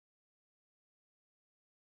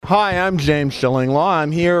Hi, I'm James Schillinglaw.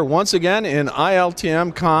 I'm here once again in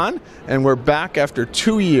ILTM Con, and we're back after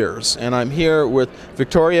 2 years. And I'm here with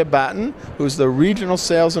Victoria Batten, who's the Regional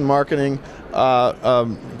Sales and Marketing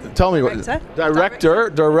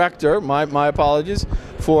Director, my apologies,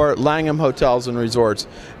 for Langham Hotels and Resorts.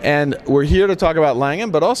 And we're here to talk about Langham,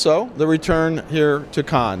 but also the return here to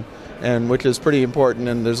Con, and which is pretty important,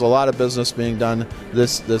 and there's a lot of business being done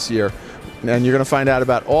this year. And you're going to find out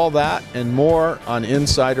about all that and more on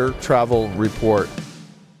Insider Travel Report.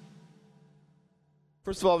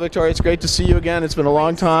 First of all, Victoria, it's great to see you again. It's been a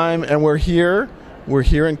long time, and we're here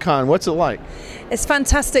in Cannes. What's it like? It's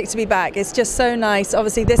fantastic to be back. It's just so nice.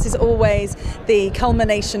 Obviously, this is always the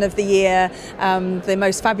culmination of the year, the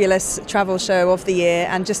most fabulous travel show of the year.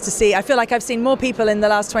 And just to see, I feel like I've seen more people in the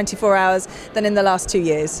last 24 hours than in the last 2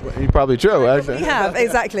 years. Well, you're probably true, actually. We have,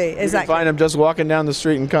 exactly. You can find them just walking down the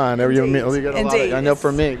street in Cannes. Indeed. I know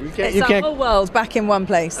for me. It's our whole world back in one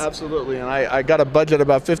place. Absolutely. And I got to budget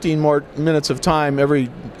about 15 more minutes of time every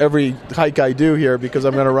hike I do here because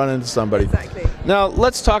I'm going to run into somebody. Exactly. Now,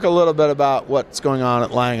 let's talk a little bit about what's going on at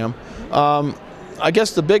Langham. I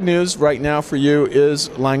guess the big news right now for you is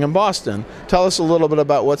Langham Boston. Tell us a little bit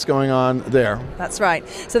about what's going on there. That's right.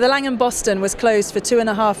 So the Langham Boston was closed for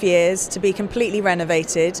 2.5 years to be completely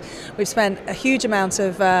renovated. We've spent a huge amount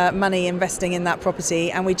of money investing in that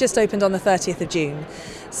property, and we just opened on the 30th of June.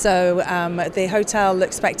 So the hotel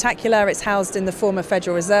looks spectacular. It's housed in the former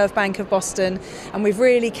Federal Reserve Bank of Boston, and we've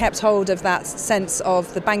really kept hold of that sense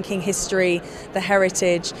of the banking history, the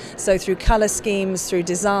heritage. So through colour schemes, through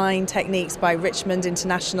design techniques by Richmond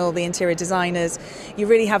International, the interior designers, you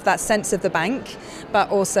really have that sense of the bank, but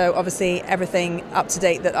also obviously everything up to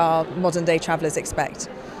date that our modern day travellers expect.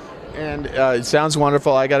 And it sounds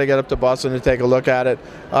wonderful. I got to get up to Boston to take a look at it.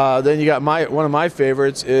 Then you got one of my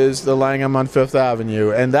favorites is the Langham on Fifth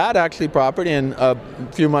Avenue, and that actually property. And a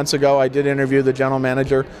few months ago, I did interview the general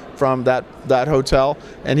manager from that hotel,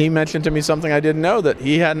 and he mentioned to me something I didn't know, that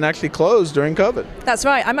he hadn't actually closed during COVID. That's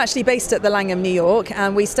right. I'm actually based at the Langham, New York,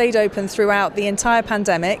 and we stayed open throughout the entire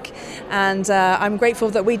pandemic. And I'm grateful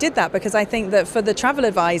that we did that, because I think that for the travel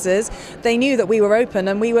advisors, they knew that we were open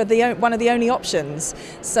and we were one of the only options.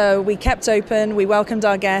 So we kept open, we welcomed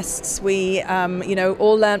our guests, we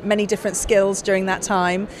all learned many different skills during that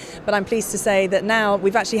time. But I'm pleased to say that now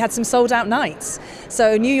we've actually had some sold out nights.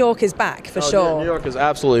 So New York is back for sure. New York is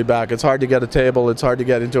absolutely back. It's hard to get a table, it's hard to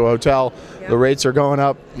get into a hotel. Yep. The rates are going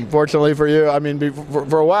up, unfortunately for you. I mean,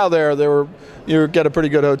 for a while there you get a pretty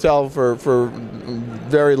good hotel for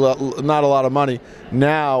not a lot of money.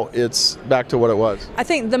 Now it's back to what it was. I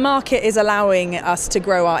think the market is allowing us to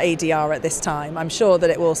grow our ADR at this time. I'm sure that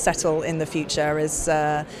it will settle in the future as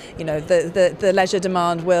the leisure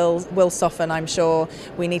demand will soften. I'm sure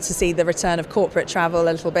we need to see the return of corporate travel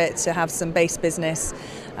a little bit to have some base business.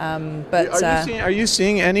 Are you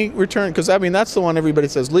seeing any return? Because I mean, that's the one everybody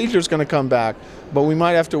says leisure's going to come back, but we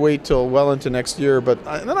might have to wait till well into next year. But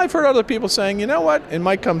then I've heard other people saying, you know what, it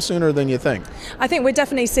might come sooner than you think. I think we're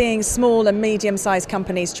definitely seeing small and medium-sized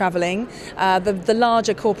companies traveling. The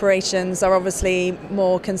larger corporations are obviously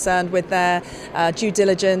more concerned with their due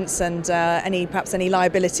diligence and perhaps any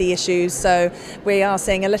liability issues. So we are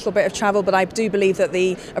seeing a little bit of travel, but I do believe that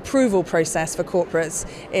the approval process for corporates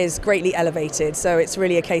is greatly elevated. So it's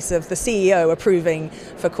really a case of the CEO approving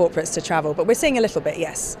for corporates to travel. But we're seeing a little bit,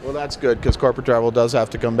 yes. Well, that's good, because corporate travel does have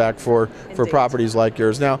to come back for properties like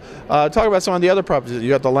yours. Now, talk about some of the other properties. You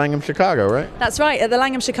got the Langham Chicago, right? That's right. At the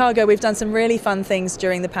Langham Chicago, we've done some really fun things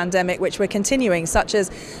during the pandemic, which we're continuing, such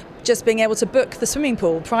as just being able to book the swimming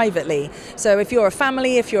pool privately. So if you're a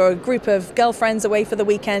family, if you're a group of girlfriends away for the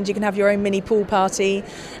weekend, you can have your own mini pool party.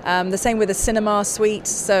 The same with the cinema suite.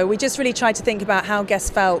 So we just really tried to think about how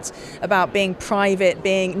guests felt about being private,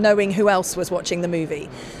 knowing who else was watching the movie.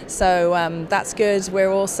 So that's good.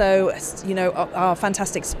 We're also, our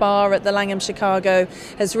fantastic spa at the Langham Chicago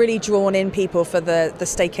has really drawn in people for the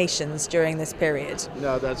staycations during this period.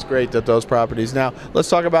 No, that's great that those properties. Now,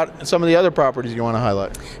 let's talk about some of the other properties you want to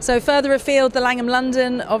highlight. So further afield, the Langham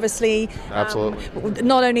London, obviously. Absolutely.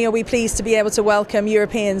 Not only are we pleased to be able to welcome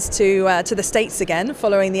Europeans to the States again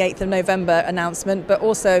following the 8th of November announcement, but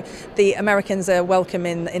also the Americans are welcome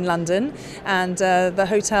in London. And the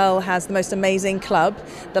hotel has the most amazing club,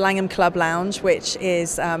 the Langham Club Lounge, which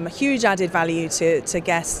is a huge added value to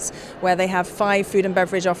guests, where they have 5 food and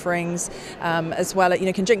beverage offerings, as well.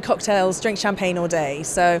 You can drink cocktails, drink champagne all day.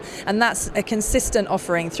 And that's a consistent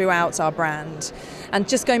offering throughout our brand. And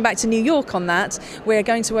just going going back to New York on that, we're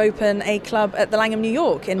going to open a club at the Langham, New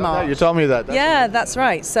York in March. No, you told me that. That's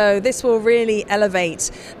right. So this will really elevate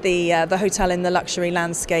the hotel in the luxury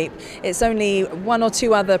landscape. It's only one or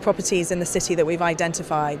two other properties in the city that we've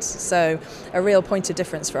identified, so a real point of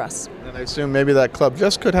difference for us. And I assume maybe that club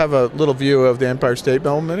just could have a little view of the Empire State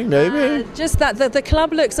Building, maybe? Just that the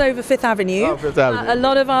club looks over Fifth Avenue. Oh, Fifth Avenue. A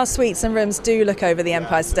lot of our suites and rooms do look over the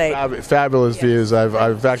Empire State. Fabulous views.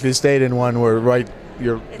 I've actually stayed in one where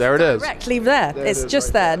there it is. Directly there. It's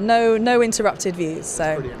just there. No interrupted views.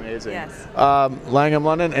 So pretty amazing. Yes. Langham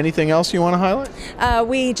London. Anything else you want to highlight?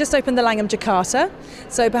 We just opened the Langham Jakarta.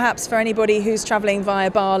 So perhaps for anybody who's travelling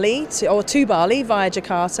via Bali to Bali via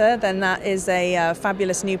Jakarta, then that is a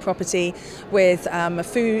fabulous new property with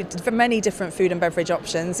many different food and beverage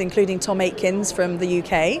options, including Tom Aitkins from the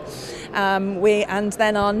UK. And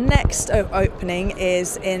then our next opening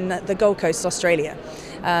is in the Gold Coast, Australia.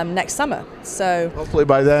 Next summer. So hopefully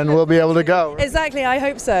by then we'll be able to go. Exactly, I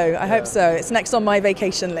hope so. I hope so. It's next on my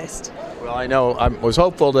vacation list. Well, I know I was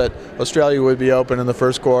hopeful that Australia would be open in the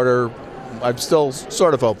first quarter. I'm still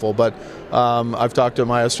sort of hopeful, but I've talked to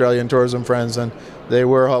my Australian tourism friends and they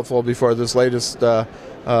were hopeful before this latest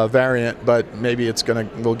variant, but maybe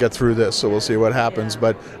we'll get through this, so we'll see what happens.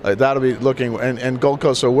 But that'll be looking, and Gold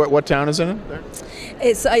Coast, so what town is in it there?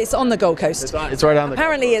 It's on the Gold Coast. It's right on the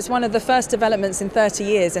Apparently it's one of the first developments in 30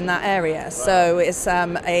 years in that area. Wow. So it's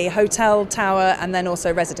a hotel tower and then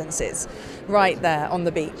also residences right there on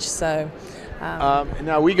the beach. So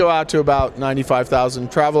now we go out to about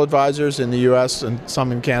 95,000 travel advisors in the U.S. and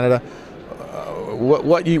some in Canada.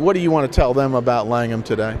 What do you want to tell them about Langham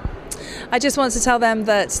today? I just want to tell them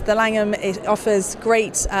that the Langham offers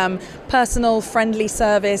great personal, friendly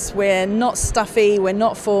service. We're not stuffy, we're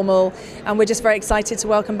not formal, and we're just very excited to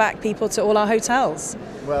welcome back people to all our hotels.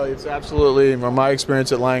 Well, it's absolutely, from my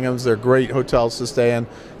experience at Langham's, they're great hotels to stay in.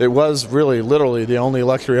 It was really, literally, the only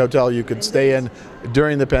luxury hotel you could stay in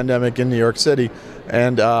during the pandemic in New York City.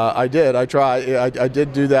 And I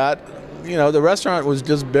did do that. You know, the restaurant was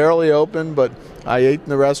just barely open, but I ate in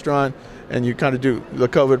the restaurant. And you kind of do the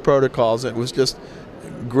COVID protocols. It was just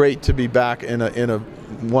great to be back in a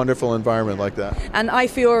wonderful environment like that. And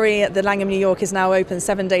iFiore at the Langham, New York is now open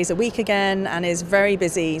 7 days a week again and is very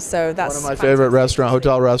busy. So that's one of my favorite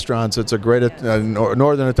hotel restaurants. It's a great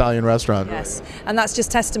northern Italian restaurant. Yes, and that's just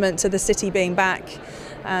testament to the city being back,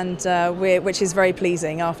 and which is very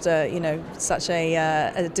pleasing after such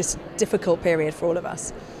a difficult period for all of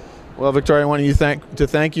us. Well, Victoria, I want to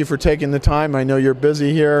thank you for taking the time. I know you're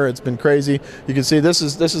busy here. It's been crazy. You can see this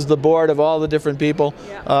is the board of all the different people,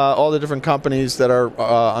 all the different companies that are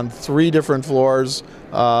on 3 different floors,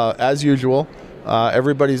 as usual.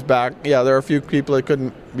 Everybody's back. Yeah, there are a few people that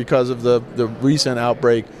couldn't, because of the recent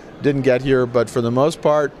outbreak, didn't get here. But for the most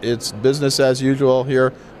part, it's business as usual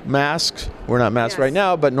here. Masks. We're not masked right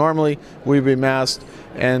now, but normally we'd be masked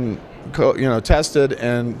and tested,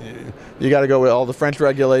 and you got to go with all the French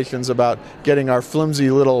regulations about getting our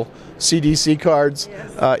flimsy little CDC cards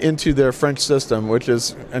into their French system,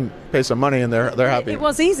 and pay some money, and they're happy. It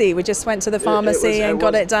was easy. We just went to the pharmacy and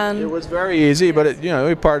got it done. It was very easy, but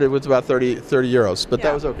we parted with about 30 euros, but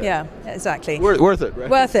that was okay. Yeah, exactly. Worth it, right?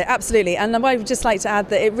 Worth it, absolutely. And I would just like to add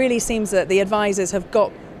that it really seems that the advisors have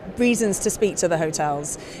got reasons to speak to the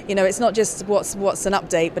hotels. It's not just what's an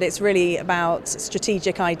update, but it's really about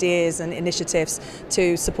strategic ideas and initiatives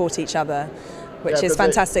to support each other, which is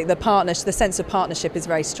fantastic. The sense of partnership is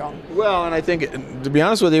very strong. Well, and I think, to be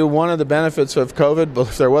honest with you, one of the benefits of COVID,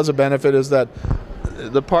 if there was a benefit, is that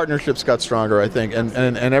the partnerships got stronger, I think, and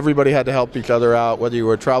everybody had to help each other out, whether you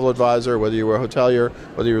were a travel advisor, whether you were a hotelier,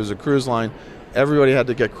 whether you was a cruise line. Everybody had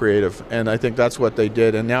to get creative, and I think that's what they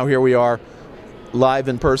did. And now here we are, live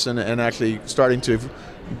in person, and actually starting to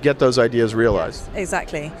get those ideas realized. Yes,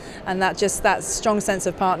 exactly, and that strong sense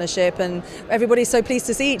of partnership, and everybody's so pleased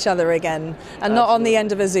to see each other again, and not on the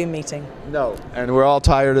end of a Zoom meeting. No, and we're all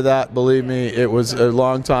tired of that. Believe me, it was a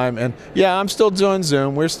long time, and I'm still doing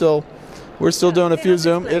Zoom. We're still doing a few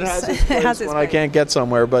Zoom. It has its place when I can't get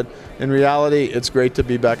somewhere, but in reality, it's great to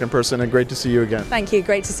be back in person and great to see you again. Thank you.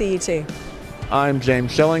 Great to see you too. I'm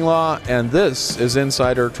James Schillinglaw, and this is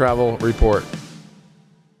Insider Travel Report.